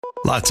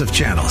Lots of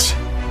channels,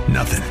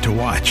 nothing to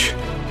watch,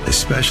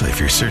 especially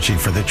if you're searching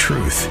for the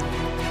truth.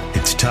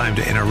 It's time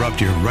to interrupt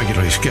your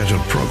regularly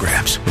scheduled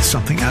programs with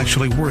something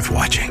actually worth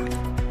watching.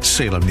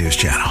 Salem News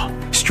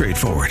Channel.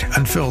 Straightforward,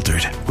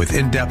 unfiltered, with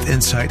in-depth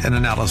insight and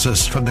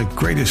analysis from the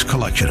greatest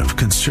collection of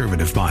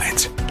conservative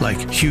minds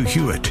like Hugh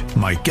Hewitt,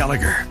 Mike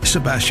Gallagher,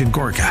 Sebastian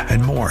Gorka,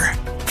 and more.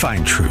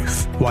 Find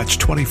truth. Watch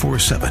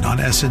 24/7 on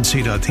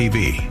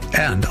snc.tv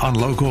and on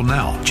Local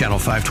Now, Channel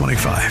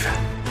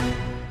 525.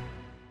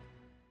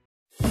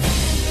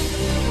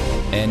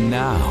 And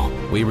now,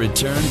 we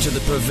return to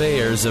the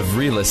purveyors of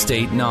real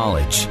estate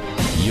knowledge.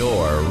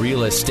 Your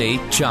Real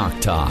Estate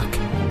Chalk Talk.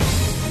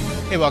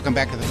 Hey, welcome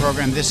back to the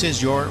program. This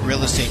is your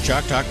Real Estate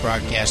Chalk Talk,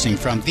 broadcasting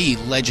from the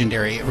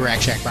legendary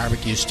Rack Shack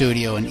Barbecue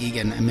Studio in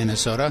Eagan,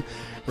 Minnesota.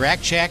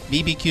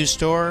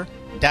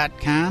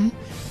 RackShackBBQStore.com.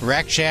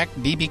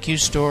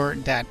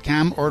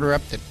 RackShackBBQStore.com. Order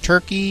up the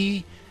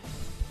turkey,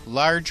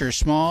 large or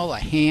small, a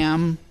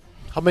ham.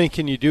 How many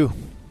can you do?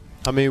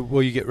 How many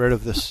will you get rid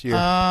of this year?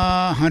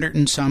 100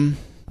 and some.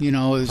 You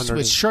know,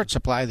 it's short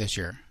supply this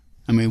year.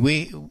 I mean,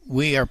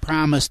 we are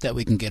promised that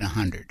we can get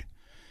 100.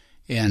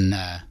 And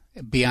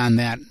beyond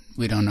that,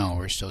 we don't know.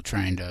 We're still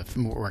trying to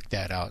work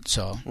that out.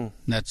 So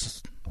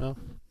that's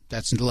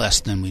less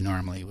than we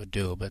normally would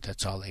do, but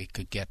that's all they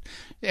could get.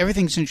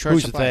 Everything's in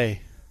short supply. Who's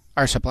they?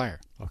 Our supplier.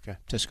 Okay.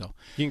 Cisco.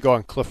 You can go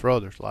on Cliff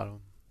Road. There's a lot of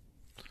them.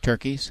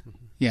 Turkeys?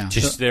 Yeah.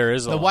 There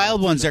is a the lot.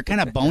 wild ones are kind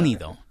of bony,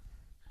 though,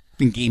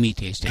 and gamey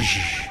tasting.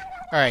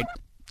 All right.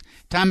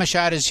 Tom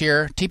Michaud is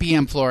here,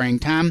 TPM Flooring.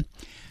 Tom,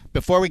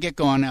 before we get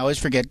going, I always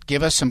forget,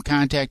 give us some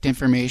contact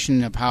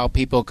information of how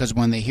people, because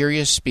when they hear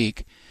you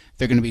speak,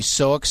 they're going to be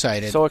so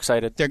excited. So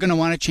excited. They're going to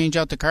want to change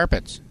out the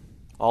carpets.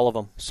 All of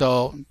them.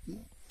 So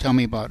tell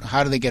me about,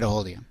 how do they get a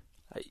hold of you?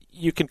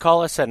 You can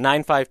call us at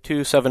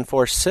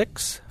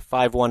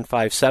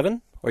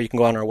 952-746-5157, or you can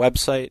go on our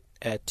website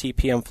at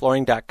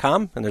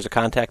tpmflooring.com, and there's a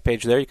contact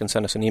page there. You can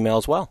send us an email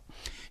as well.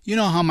 You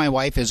know how my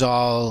wife is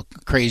all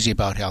crazy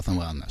about health and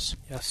wellness.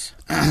 Yes.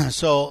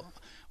 So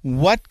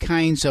what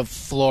kinds of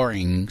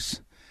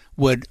floorings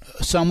would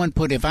someone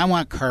put if I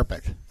want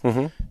carpet?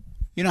 Mm-hmm.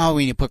 You know how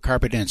when you put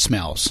carpet in, it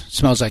smells. It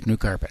smells like new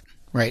carpet,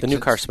 right? The new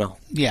car smell.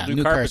 Yeah,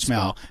 new car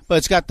smell. But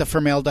it's got the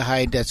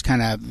formaldehyde that's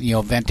kind of,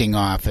 venting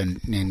off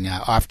and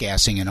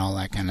off-gassing and all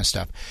that kind of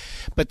stuff.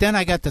 But then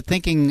I got to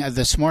thinking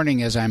this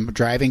morning as I'm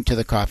driving to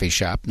the coffee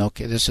shop. No,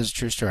 this is a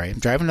true story. I'm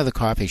driving to the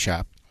coffee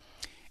shop,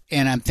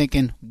 and I'm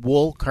thinking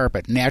wool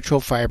carpet, natural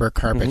fiber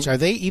carpets. Mm-hmm. Are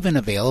they even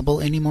available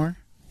anymore?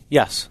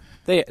 Yes,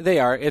 they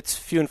are. It's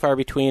few and far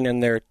between,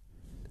 and they're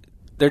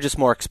just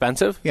more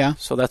expensive. Yeah.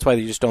 So that's why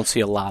you just don't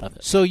see a lot of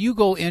it. So you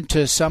go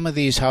into some of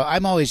these.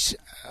 I'm always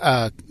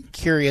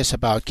curious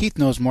about. Keith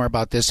knows more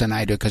about this than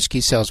I do because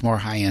Keith sells more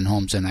high-end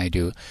homes than I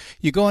do.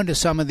 You go into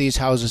some of these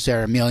houses that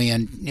are $1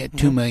 million,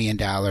 $2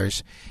 million,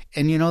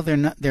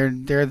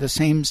 and they're the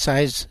same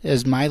size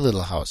as my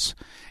little house.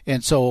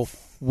 And so,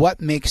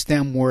 what makes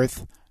them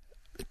worth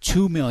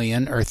 $2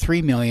 million or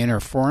 $3 million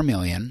or $4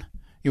 million?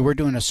 We're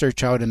doing a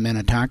search out in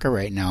Minnetonka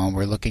right now, and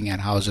we're looking at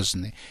houses,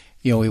 and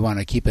we want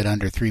to keep it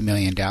under $3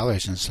 million, and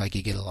it's like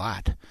you get a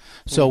lot.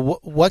 So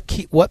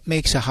what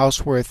makes a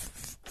house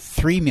worth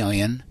 $3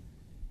 million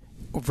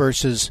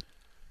versus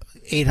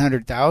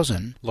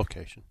 $800,000?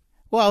 Location.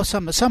 Well,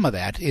 some of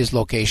that is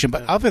location,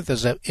 but other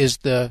is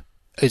the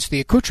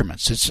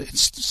accoutrements.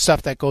 It's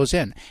stuff that goes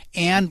in,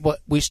 and what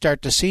we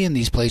start to see in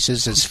these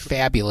places is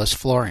fabulous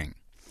flooring.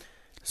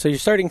 So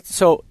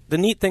the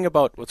neat thing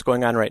about what's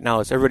going on right now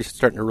is everybody's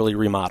starting to really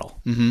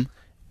remodel. Mm-hmm.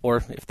 Or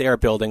if they are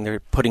building,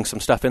 they're putting some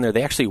stuff in there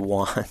they actually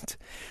want.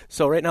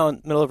 So right now, in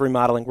the middle of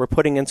remodeling, we're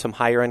putting in some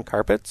higher-end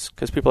carpets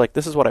because people are like,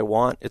 this is what I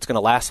want. It's going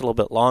to last a little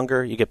bit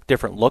longer. You get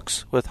different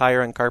looks with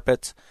higher-end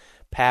carpets,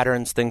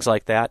 patterns, things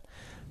like that.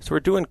 So we're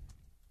doing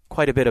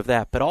quite a bit of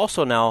that. But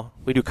also now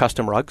we do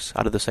custom rugs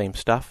out of the same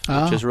stuff,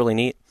 which is really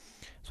neat.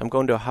 So I'm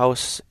going to a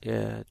house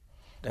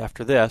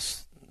after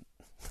this.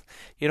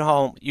 You know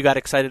how you got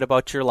excited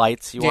about your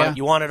lights? You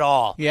want it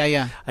all.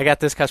 Yeah. I got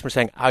this customer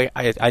saying,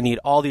 I need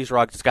all these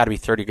rugs. It's got to be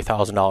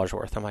 $30,000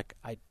 worth. I'm like,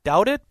 I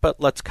doubt it,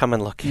 but let's come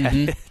and look at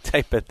it,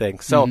 type of thing.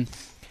 So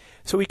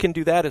we can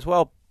do that as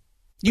well.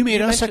 You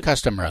made us a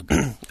custom rug.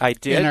 I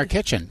did. In our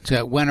kitchen. So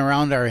it went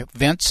around our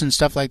vents and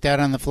stuff like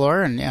that on the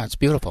floor, and it's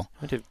beautiful.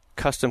 I did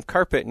custom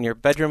carpet in your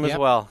bedroom as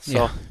well.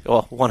 So,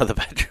 well, one of the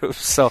bedrooms.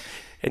 So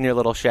in your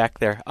little shack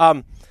there.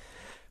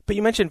 But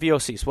you mentioned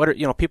VOCs. What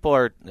are people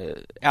are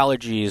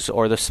allergies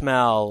or the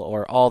smell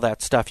or all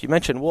that stuff. You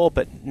mentioned wool,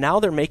 but now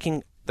they're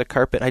making the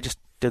carpet. I just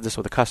did this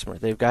with a customer.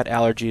 They've got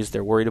allergies.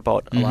 They're worried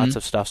about lots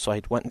of stuff. So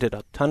I went and did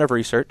a ton of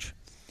research,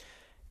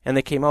 and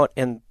they came out,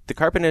 and the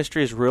carpet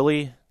industry has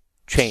really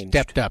changed.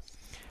 Stepped up.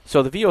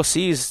 So the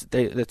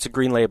VOCs, that's a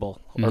green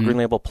label or green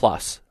label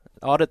plus.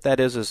 Audit that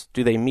is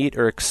do they meet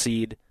or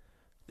exceed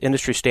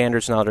industry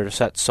standards now that are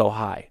set so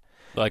high?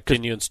 Like,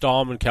 can you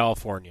install them in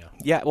California?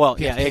 Yeah, well,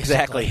 yeah,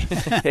 exactly.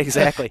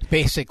 Exactly.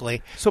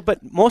 Basically. So,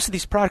 but most of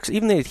these products,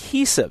 even the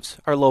adhesives,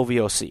 are low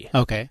VOC.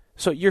 Okay.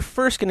 So you're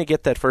first going to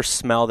get that first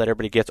smell that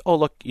everybody gets. Oh,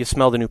 look, you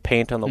smell the new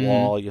paint on the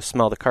wall, you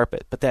smell the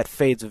carpet. But that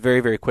fades very,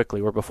 very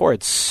quickly, where before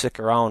it'd stick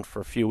around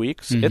for a few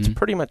weeks.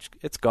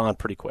 It's gone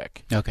pretty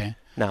quick. Okay.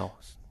 Now.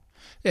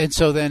 And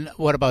so then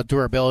what about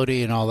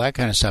durability and all that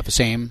kind of stuff? The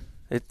same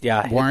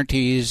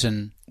warranties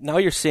and... Now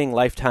you're seeing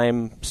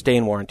lifetime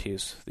stain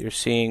warranties. You're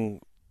seeing,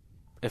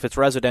 if it's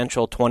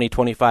residential, 20,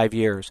 25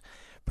 years.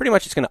 Pretty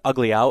much it's going to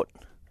ugly out.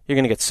 You're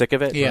going to get sick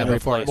of it. Yeah,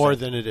 more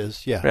than it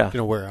is. Yeah, going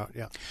to wear out.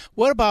 Yeah.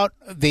 What about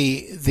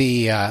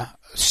the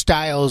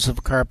styles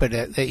of carpet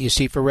that you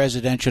see for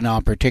residential now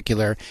in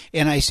particular?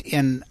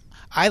 And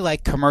I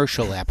like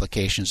commercial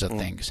applications of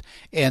things,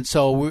 and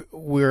so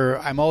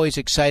I'm always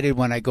excited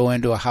when I go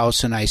into a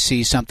house and I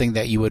see something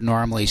that you would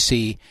normally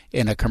see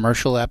in a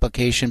commercial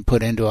application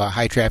put into a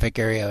high traffic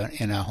area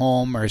in a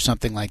home or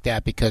something like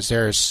that, because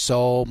there is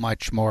so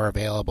much more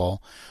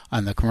available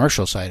on the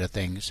commercial side of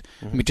things.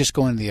 I mean, just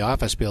go into the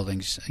office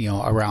buildings,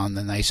 around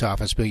the nice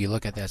office building, you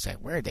look at that and say,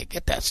 where did they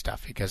get that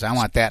stuff? Because I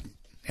want that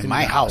in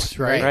my house,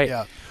 right?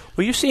 Yeah.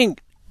 Well, you're seeing,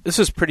 this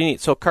is pretty neat.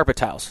 So carpet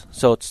tiles.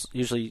 So it's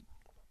usually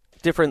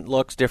different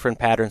looks, different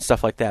patterns,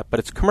 stuff like that, but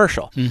it's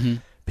commercial.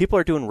 People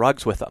are doing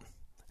rugs with them.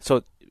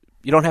 So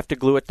you don't have to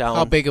glue it down.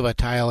 How big of a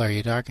tile are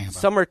you talking about?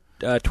 Some are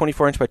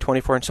 24 inch by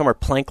 24 inch. Some are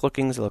plank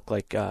lookings. They look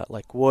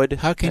like wood.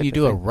 How can you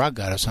do a rug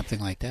out of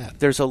something like that?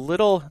 There's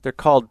they're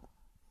called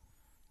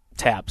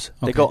tabs.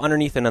 Okay. They go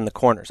underneath and in the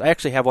corners. I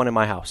actually have one in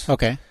my house.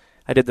 Okay.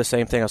 I did the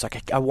same thing. I was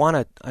like,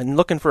 I'm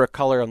looking for a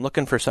color. I'm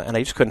looking for something, and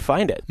I just couldn't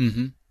find it.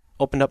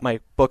 Opened up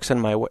my books in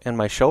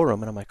my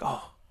showroom, and I'm like,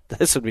 oh,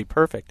 this would be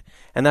perfect.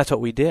 And that's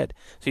what we did.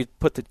 So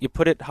you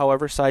put it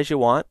however size you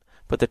want,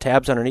 put the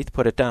tabs underneath,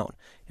 put it down.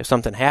 If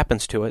something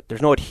happens to it,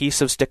 there's no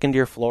adhesive sticking to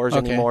your floors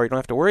anymore. You don't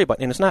have to worry about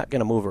it. And it's not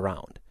going to move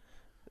around,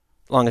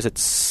 as long as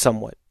it's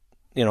somewhat,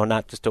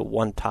 not just a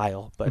one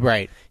tile. But,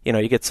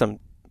 you get some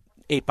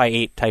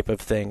 8x8 type of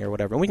thing or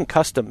whatever. And we can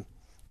custom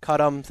cut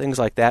them, things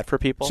like that for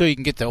people. So you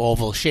can get the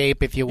oval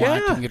shape if you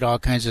want. You can get all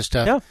kinds of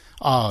stuff. Yeah.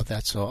 Oh,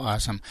 that's so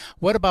awesome.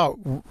 What about,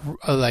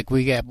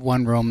 we got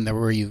one room there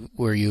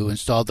where you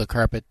installed the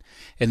carpet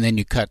and then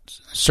you cut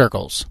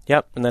circles.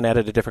 Yep, and then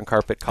added a different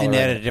carpet color. And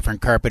added a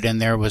different carpet in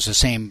there. Was the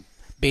same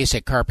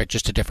basic carpet,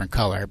 just a different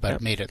color,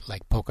 but made it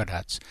like polka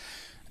dots.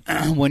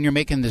 When you're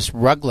making this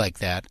rug like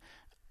that,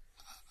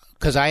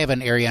 because I have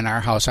an area in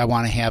our house I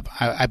want to have.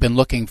 I've been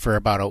looking for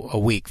about a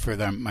week for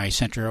my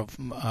central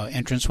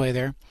entranceway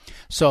there.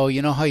 So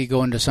you know how you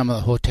go into some of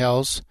the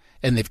hotels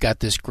and they've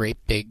got this great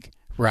big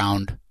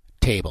round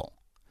table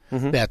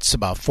that's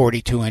about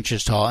 42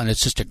 inches tall, and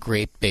it's just a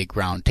great big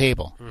round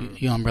table.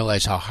 You don't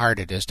realize how hard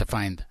it is to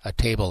find a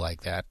table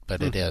like that,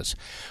 but it is.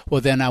 Well,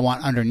 then I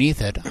want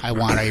underneath it, I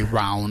want a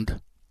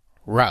round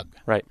rug.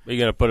 Right. Are you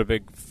going to put a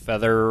big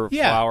feather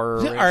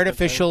flower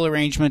artificial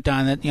arrangement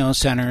on it,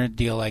 center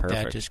deal like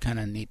that, just kind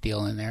of neat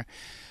deal in there.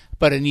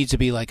 But it needs to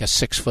be like a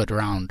 6-foot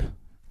round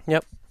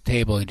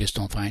table. You just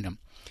don't find them.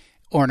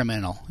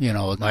 Ornamental,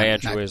 My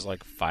entryway is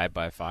like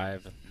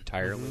 5x5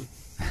 entirely.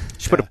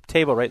 Just put a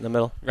table right in the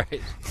middle.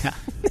 Right. Yeah.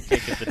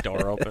 Can't get the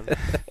door open.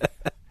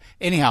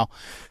 Anyhow,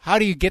 how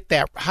do you get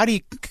that?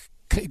 Do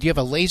you have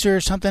a laser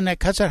or something that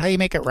cuts it? How do you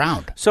make it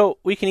round? So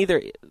we can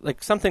either,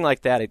 something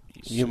like that,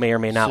 you may or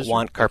may not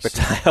want carpet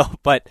tile,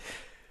 but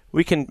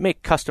we can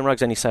make custom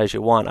rugs any size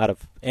you want out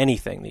of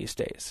anything these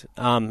days.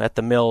 At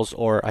the mills,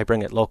 or I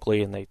bring it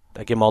locally and I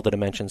give them all the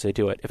dimensions, they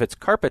do it. If it's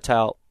carpet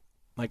tile,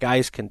 my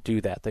guys can do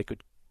that. They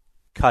could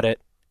cut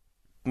it,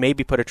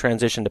 maybe put a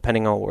transition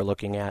depending on what we're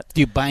looking at.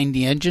 Do you bind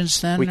the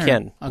engines then? We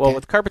can. Okay. Well,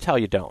 with carpet tile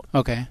you don't.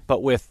 Okay.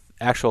 But with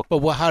actual...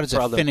 But how does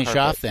it finish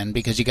off then?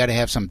 Because you got to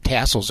have some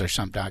tassels or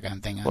some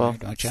doggone thing on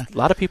there, don't you? A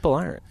lot of people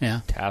aren't.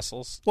 Yeah.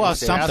 Tassels? Well,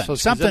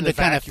 something to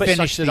kind of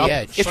finish the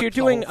edge. If you're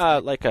doing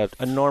like a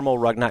normal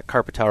rug, not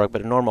carpet tile rug,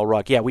 but a normal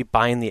rug, we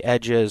bind the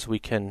edges. We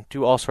can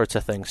do all sorts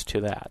of things to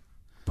that.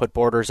 Put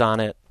borders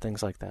on it,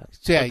 things like that.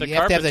 So you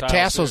have to have the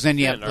tassels, then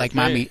you have like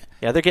mommy.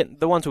 Yeah, they're getting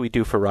the ones that we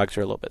do for rugs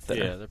are a little bit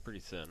thinner. Yeah, they're pretty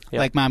thin. Yep.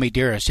 Like Mommy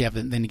Dearest,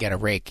 then you got to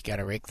rake. You got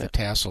to rake the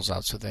tassels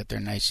out so that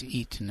they're nice to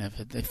eat. And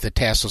if the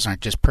tassels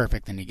aren't just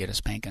perfect, then you get a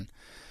spanking.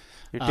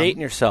 You're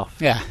dating yourself.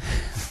 Yeah.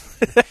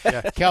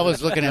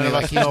 Calvin's looking at me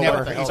like he's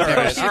never.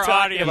 Our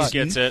audience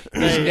gets it.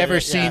 He's never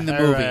seen the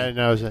movie. Everybody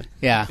knows it.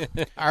 Yeah,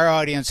 our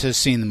audience has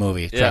seen the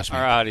movie. Trust me.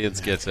 Our audience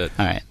gets it.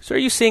 All right. So are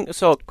you seeing?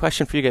 So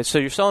question for you guys. So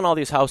you're selling all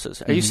these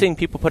houses. Are you seeing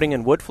people putting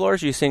in wood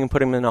floors? Or are you seeing them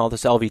putting in all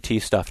this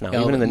LVT stuff now,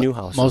 even in the new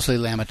houses? Mostly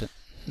laminate.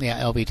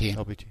 Yeah,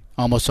 LVT.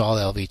 Almost all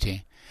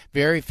LVT.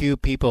 Very few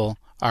people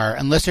are,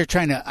 unless they're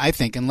trying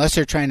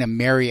to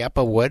marry up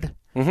a wood.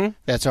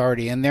 That's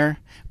already in there.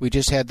 We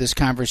just had this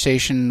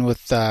conversation with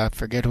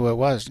forget who it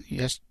was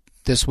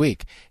this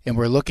week, and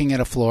we're looking at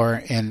a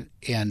floor, and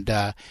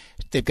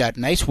they've got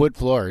nice wood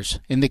floors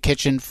in the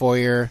kitchen,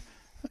 foyer,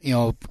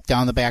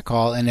 down the back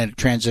hall, and then it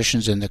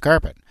transitions into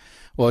carpet.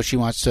 Well, she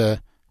wants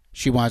to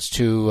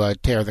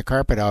tear the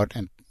carpet out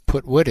and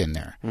put wood in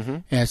there,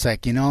 and it's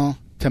like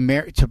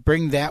to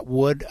bring that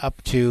wood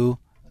up to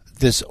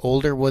this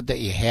older wood that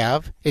you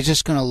have, it's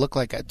just going to look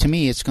like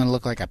it's going to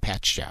look like a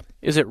patch job.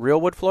 Is it real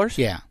wood floors?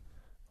 Yeah.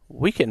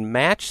 we can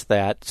match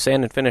that,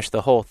 sand and finish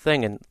the whole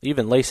thing, and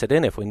even lace it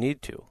in if we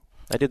need to.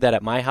 I did that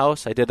at my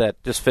house. I did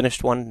that, just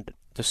finished one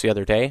just the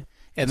other day.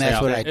 And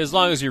that's what I... As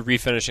long as you're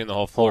refinishing the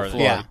whole floor.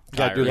 Yeah.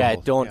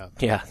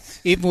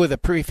 Even with a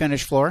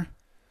pre-finished floor?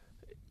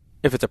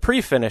 If it's a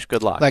pre-finish,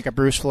 good luck. Like a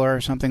Bruce floor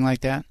or something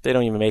like that? They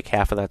don't even make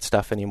half of that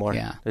stuff anymore.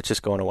 Yeah. It's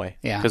just going away.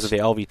 Yeah. Because of the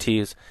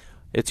LVTs.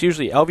 It's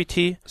usually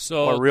LVT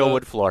or real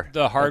wood floor.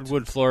 The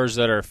hardwood floors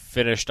that are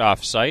finished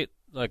off-site,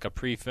 like the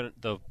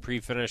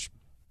pre-finished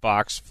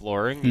box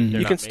flooring.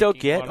 You can still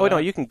get... Oh, no,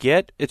 you can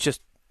get... It's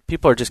just...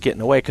 People are just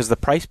getting away because the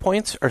price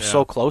points are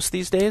so close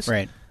these days.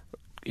 Right.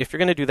 If you're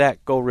going to do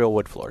that, go real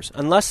wood floors.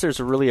 Unless there's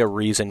really a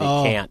reason you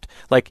can't.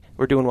 Like,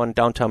 we're doing one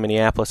downtown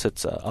Minneapolis.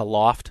 It's a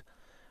loft.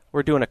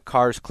 We're doing a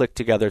cars click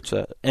together. It's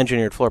an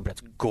engineered floor, but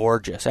it's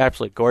gorgeous,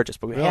 absolutely gorgeous.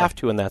 But we have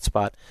to in that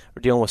spot.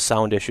 We're dealing with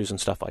sound issues and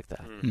stuff like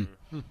that.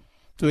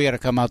 So we got to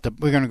come out.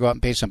 We're going to go out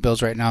and pay some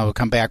bills right now. We'll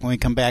come back. When we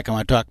come back, I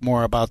want to talk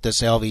more about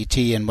this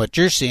LVT and what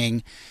you're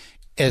seeing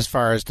as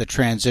far as the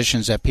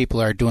transitions that people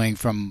are doing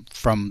from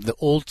the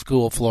old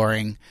school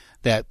flooring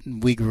that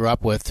we grew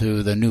up with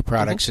to the new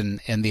products and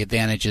the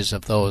advantages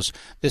of those.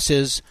 This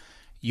is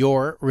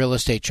your Real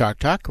Estate Chalk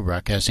Talk,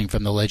 broadcasting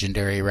from the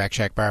legendary Rack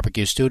Shack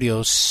Barbecue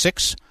Studios.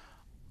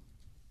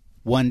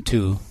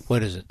 612.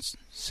 What is it?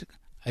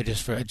 I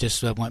just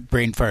went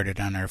brain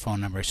farted on our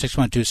phone number.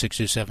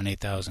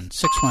 612-627-8000.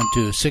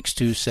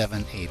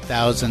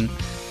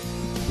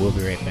 612-627-8000. We'll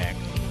be right back.